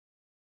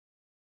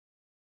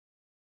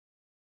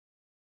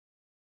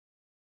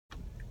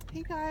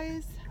Hey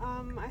guys,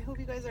 I hope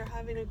you guys are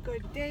having a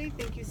good day.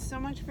 Thank you so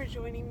much for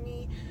joining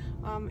me.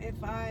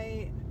 If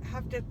I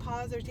have to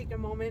pause or take a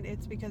moment,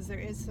 it's because there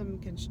is some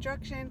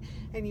construction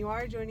and you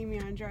are joining me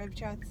on Drive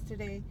Chats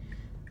today.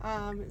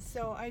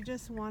 So I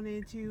just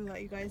wanted to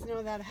let you guys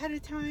know that ahead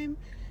of time.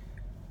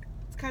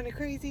 It's kind of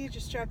crazy,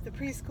 just dropped the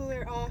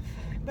preschooler off,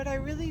 but I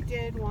really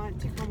did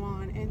want to come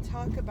on and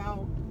talk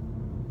about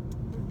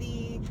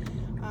the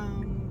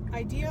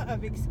idea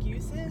of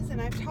excuses.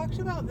 And I've talked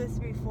about this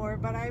before,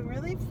 but I'm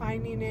really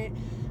finding it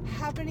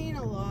happening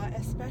a lot,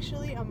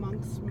 especially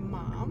amongst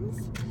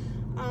moms.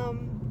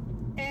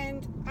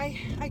 And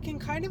I can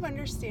kind of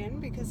understand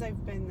because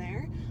I've been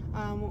there.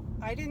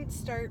 I didn't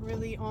start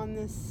really on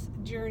this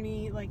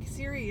journey like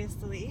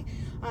seriously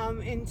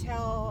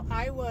until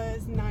I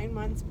was 9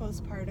 months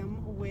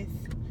postpartum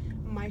with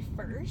my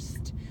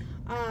first.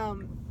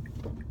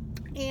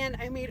 And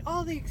I made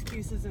all the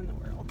excuses in the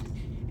world.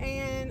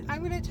 And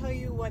I'm going to tell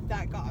you what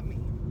that got me.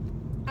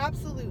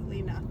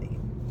 Absolutely nothing.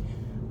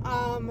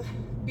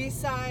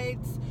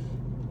 Besides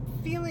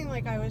feeling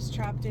like I was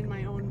trapped in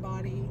my own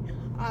body,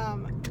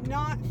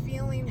 not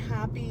feeling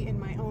happy in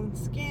my own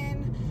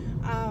skin,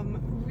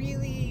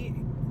 really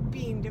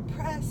being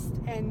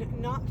depressed and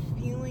not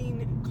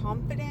feeling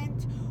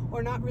confident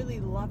or not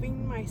really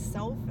loving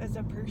myself as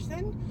a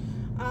person.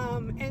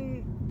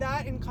 And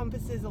that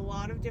encompasses a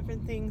lot of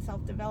different things,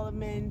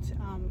 self-development,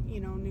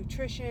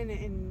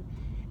 nutrition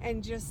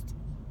and just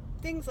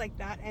things like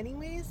that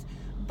anyways.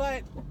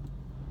 But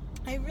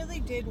I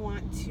really did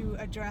want to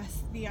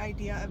address the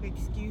idea of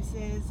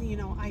excuses.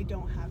 I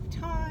don't have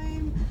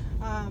time.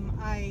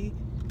 I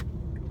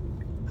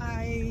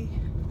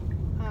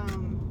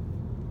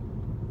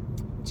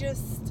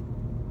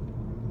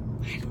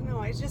don't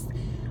know.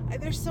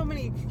 There's so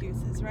many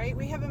excuses, right?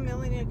 We have a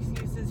million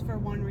excuses for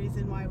one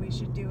reason why we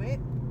should do it.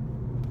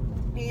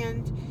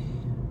 And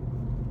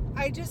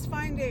I just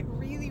find it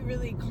really,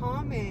 really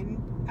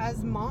common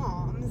as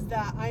moms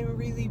that I'm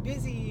really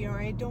busy or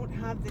I don't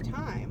have the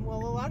time. Well,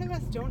 a lot of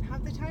us don't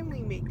have the time,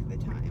 we make the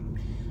time.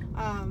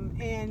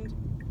 And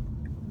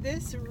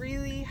this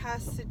really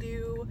has to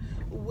do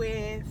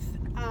with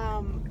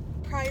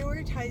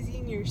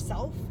prioritizing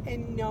yourself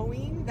and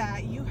knowing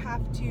that you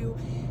have to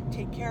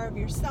take care of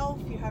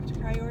yourself, you have to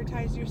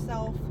prioritize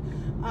yourself,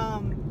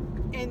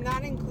 and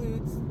that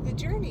includes the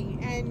journey,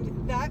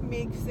 and that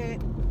makes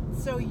it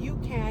so you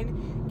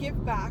can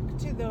give back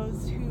to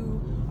those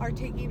who are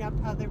taking up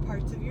other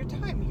parts of your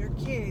time, your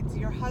kids,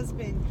 your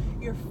husband,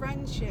 your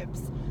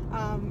friendships,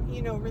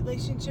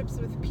 relationships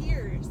with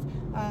peers,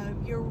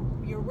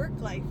 your work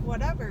life,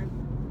 whatever.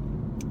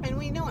 And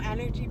we know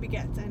energy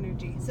begets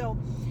energy. So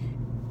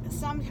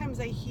sometimes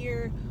I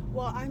hear,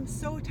 well, I'm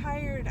so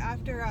tired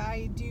after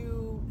I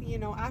do,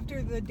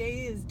 after the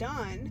day is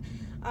done,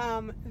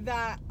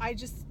 that I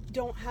just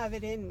don't have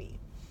it in me.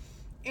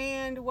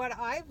 And what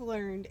I've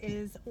learned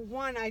is,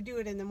 one, I do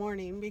it in the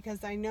morning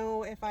because I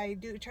know if I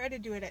try to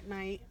do it at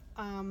night,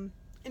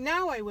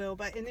 now I will,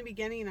 but in the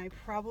beginning I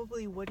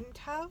probably wouldn't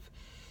have.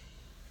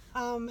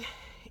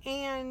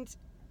 And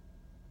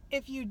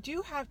if you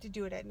do have to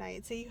do it at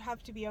night, say you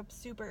have to be up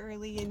super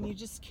early and you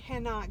just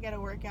cannot get a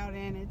workout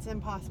in, it's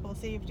impossible.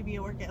 Say you have to be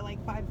at work at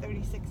like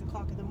 5:30, 6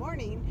 o'clock in the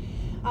morning.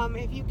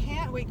 If you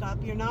can't wake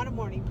up, you're not a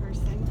morning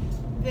person,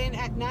 then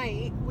at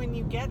night when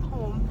you get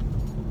home,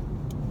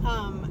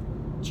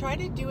 try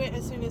to do it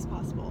as soon as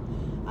possible.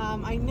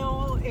 I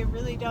know it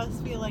really does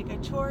feel like a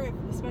chore,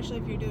 especially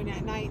if you're doing it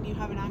at night and you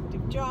have an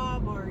active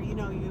job or,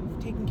 you've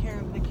taken care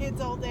of the kids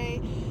all day.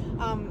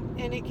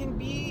 And it can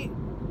be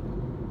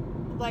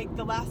like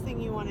the last thing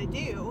you want to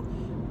do.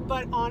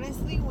 But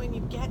honestly, when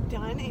you get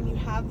done and you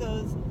have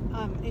those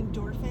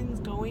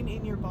endorphins going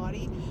in your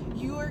body,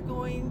 you are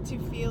going to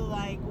feel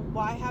like,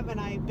 why haven't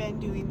I been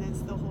doing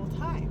this the whole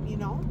time,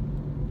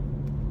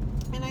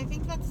 And I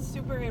think that's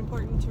super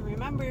important to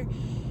remember,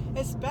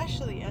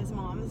 especially as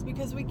moms,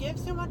 because we give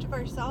so much of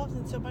ourselves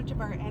and so much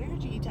of our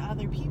energy to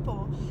other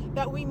people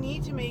that we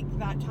need to make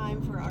that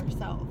time for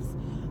ourselves.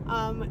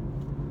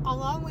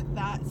 Along with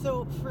that,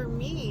 so for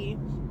me,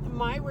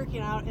 my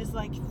working out is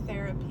like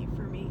therapy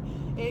for me.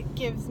 It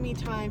gives me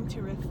time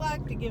to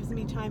reflect. It gives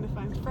me time, if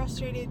I'm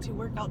frustrated, to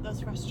work out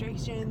those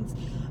frustrations,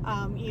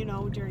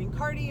 during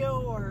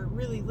cardio or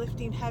really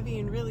lifting heavy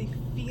and really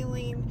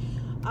feeling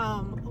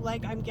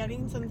like I'm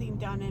getting something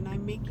done and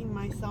I'm making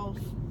myself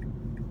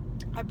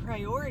a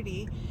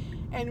priority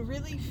and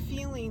really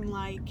feeling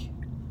like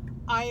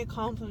I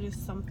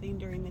accomplished something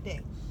during the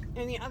day.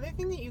 And the other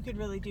thing that you could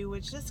really do,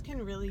 which this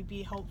can really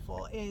be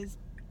helpful, is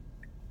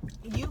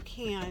you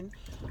can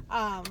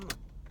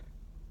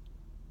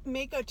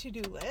make a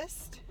to-do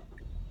list.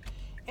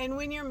 And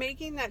when you're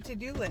making that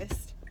to-do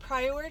list,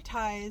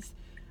 prioritize,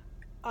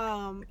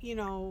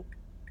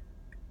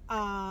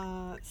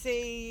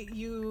 say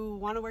you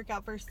want to work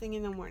out first thing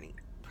in the morning.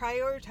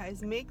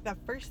 Prioritize, make the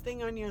first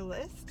thing on your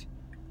list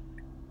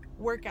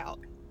workout.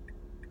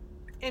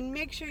 And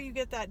make sure you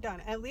get that done.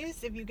 At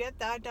least if you get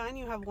that done,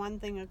 you have one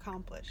thing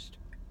accomplished.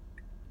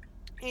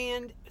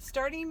 And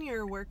starting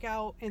your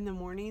workout in the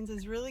mornings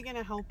is really going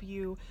to help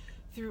you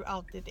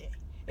throughout the day.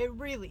 It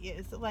really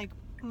is. Like,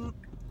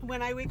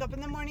 when I wake up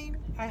in the morning,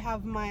 I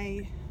have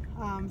my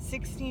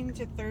 16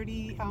 to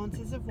 30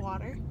 ounces of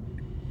water.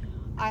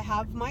 I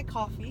have my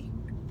coffee.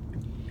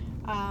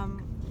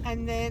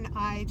 And then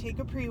I take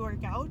a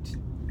pre-workout.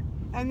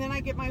 And then I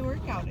get my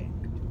workout in.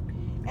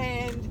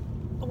 And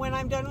when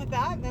I'm done with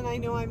that, then I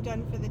know I'm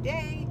done for the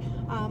day.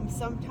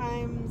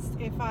 Sometimes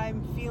if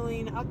I'm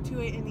feeling up to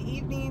it in the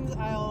evenings,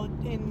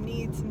 and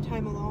need some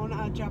time alone,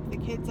 I'll drop the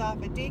kids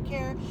off at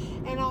daycare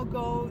and I'll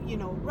go,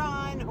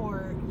 run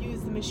or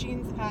use the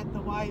machines at the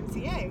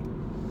YMCA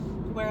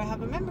where I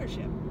have a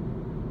membership.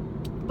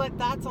 But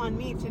that's on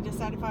me to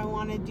decide if I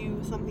want to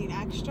do something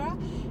extra.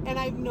 And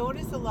I've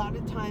noticed a lot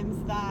of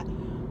times that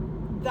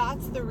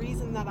that's the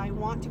reason that I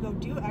want to go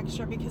do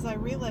extra, because I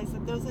realize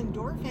that those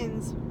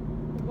endorphins,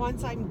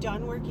 once I'm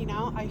done working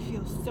out, I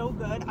feel so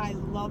good. I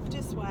love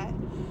to sweat.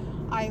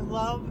 I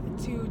love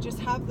to just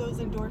have those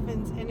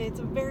endorphins, and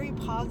it's very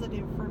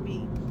positive for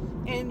me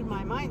and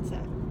my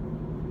mindset.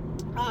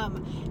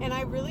 And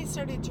I really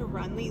started to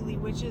run lately,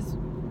 which is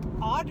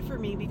odd for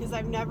me because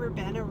I've never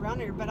been a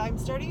runner, but I'm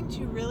starting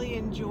to really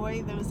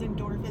enjoy those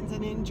endorphins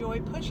and enjoy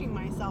pushing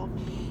myself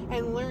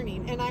and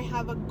learning. And I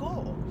have a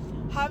goal.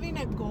 Having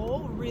a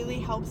goal really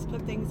helps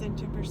put things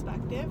into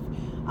perspective,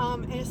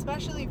 and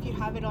especially if you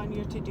have it on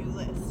your to-do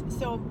list.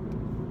 So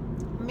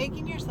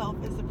making yourself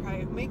a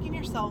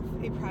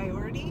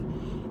priority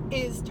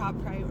is top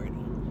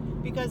priority,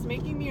 because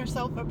making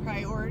yourself a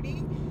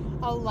priority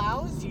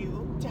allows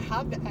you to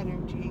have the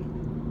energy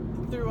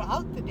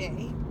throughout the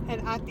day,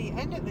 and at the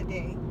end of the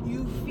day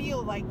you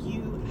feel like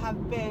you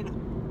have been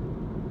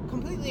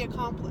completely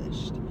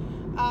accomplished.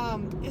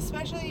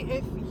 Especially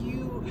if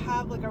you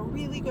have like a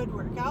really good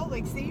workout,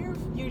 like say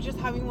you're just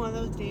having one of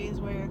those days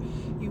where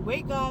you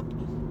wake up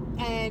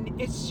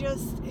and it's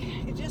just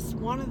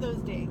one of those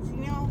days,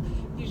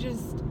 you're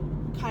just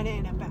kind of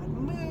in a bad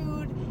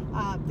mood,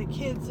 the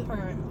kids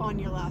are on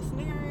your last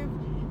nerve,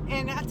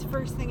 and that's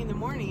first thing in the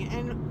morning.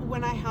 And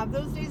when I have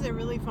those days, I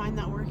really find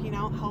that working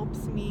out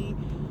helps me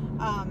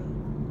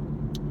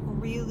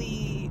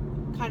really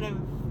kind of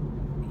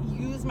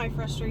use my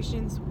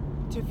frustrations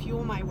to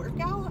fuel my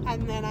workout,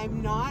 and then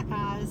I'm not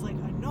as like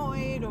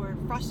annoyed or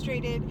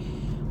frustrated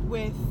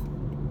with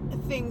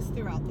things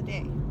throughout the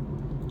day.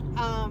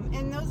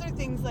 And those are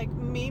things like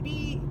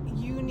maybe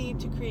you need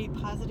to create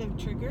positive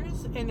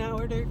triggers in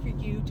order for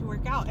you to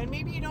work out, and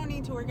maybe you don't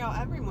need to work out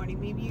every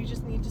morning. Maybe you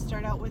just need to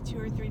start out with 2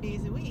 or 3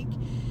 days a week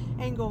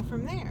and go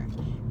from there.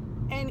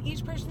 And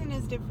each person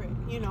is different,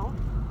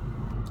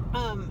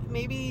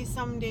 maybe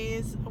some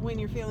days when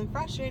you're feeling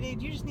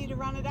frustrated, you just need to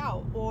run it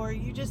out, or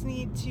you just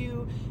need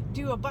to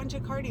do a bunch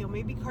of cardio.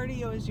 Maybe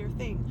cardio is your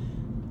thing.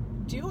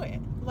 Do it.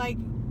 Like,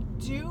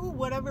 do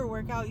whatever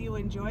workout you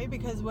enjoy,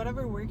 because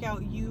whatever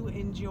workout you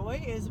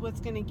enjoy is what's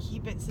going to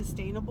keep it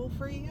sustainable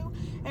for you.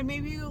 And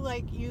maybe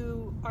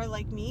you are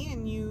like me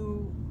and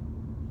you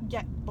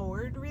get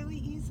bored really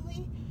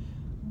easily.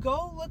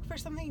 Go look for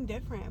something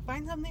different.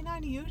 Find something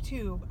on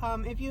YouTube.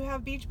 If you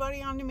have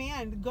Beachbody on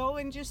demand, go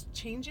and just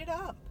change it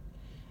up.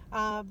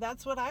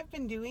 That's what I've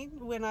been doing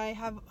when I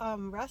have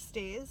rest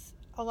days.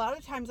 A lot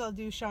of times I'll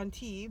do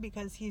Shanti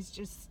because he's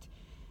just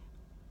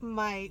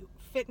my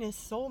fitness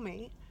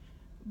soulmate.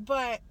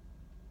 But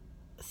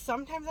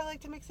sometimes I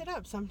like to mix it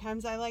up.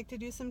 Sometimes I like to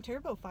do some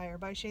Turbo Fire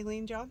by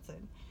Chalene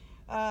Johnson.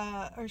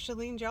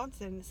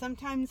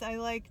 Sometimes I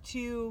like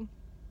to,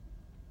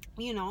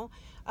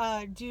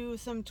 do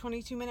some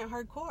 22-minute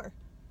hardcore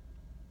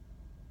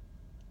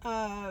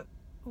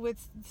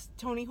with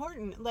Tony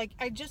Horton. Like,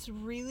 I just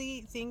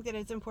really think that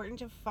it's important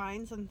to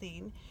find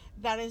something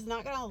that is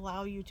not going to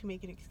allow you to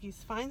make an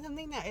excuse. Find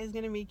something that is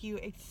going to make you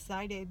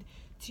excited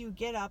to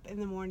get up in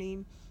the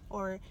morning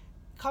or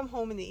come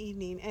home in the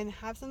evening and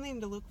have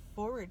something to look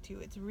forward to.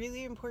 It's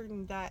really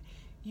important that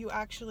you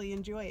actually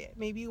enjoy it.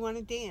 Maybe you want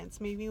to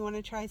dance. Maybe you want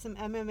to try some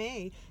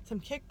MMA, some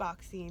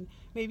kickboxing.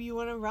 Maybe you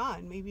want to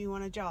run. Maybe you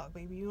want to jog.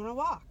 Maybe you want to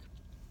walk.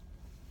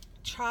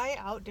 Try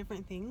out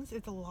different things.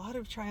 It's a lot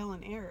of trial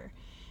and error.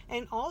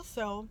 And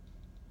also,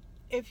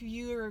 if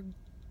you're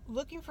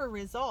looking for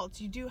results,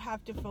 you do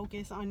have to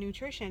focus on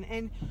nutrition.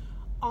 And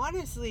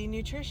honestly,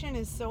 nutrition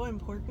is so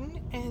important,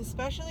 and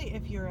especially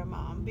if you're a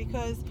mom,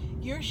 because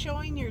you're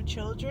showing your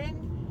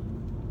children,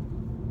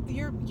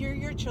 you're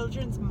your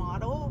children's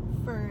model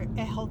for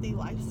a healthy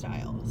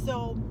lifestyle.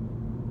 So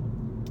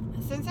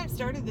since I've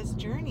started this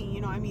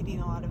journey, I'm eating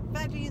a lot of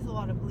veggies, a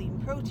lot of lean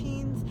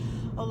proteins,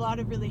 a lot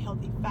of really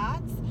healthy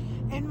fats,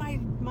 and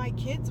my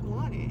kids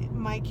want it.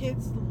 My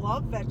kids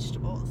love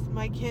vegetables.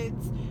 My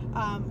kids,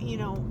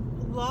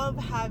 love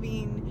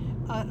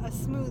having a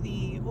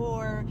smoothie,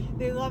 or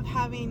they love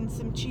having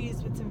some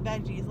cheese with some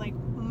veggies. Like,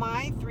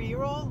 my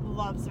 3-year-old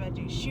loves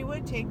veggies. She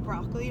would take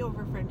broccoli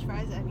over French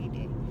fries any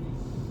day.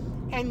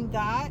 And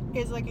that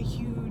is like a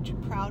huge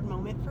proud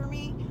moment for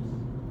me.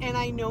 And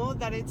I know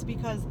that it's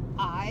because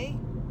I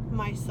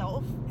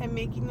myself am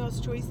making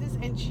those choices,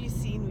 and she's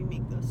seen me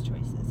make those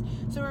choices.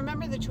 So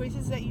remember, the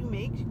choices that you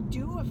make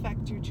do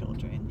affect your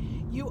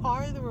children. You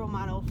are the role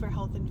model for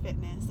health and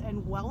fitness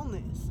and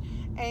wellness.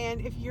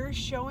 And if you're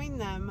showing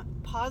them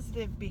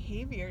positive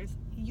behaviors,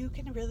 you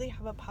can really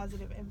have a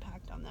positive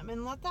impact on them.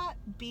 And let that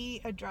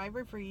be a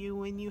driver for you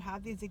when you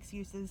have these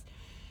excuses.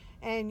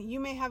 And you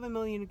may have a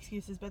million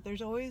excuses, but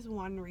there's always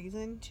one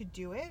reason to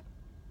do it,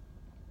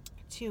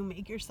 to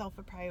make yourself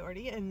a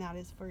priority, and that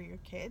is for your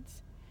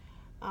kids.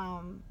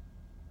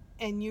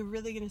 And you're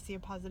really going to see a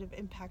positive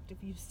impact if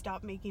you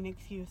stop making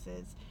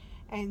excuses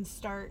and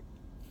start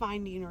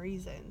finding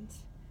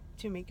reasons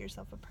to make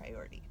yourself a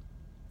priority.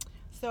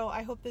 So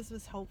I hope this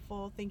was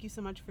helpful. Thank you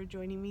so much for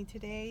joining me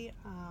today.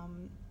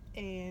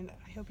 And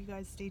I hope you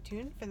guys stay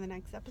tuned for the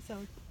next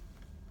episode.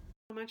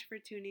 So much for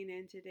tuning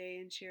in today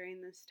and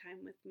sharing this time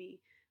with me.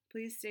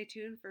 Please stay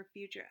tuned for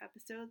future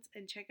episodes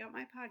and check out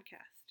my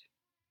podcast.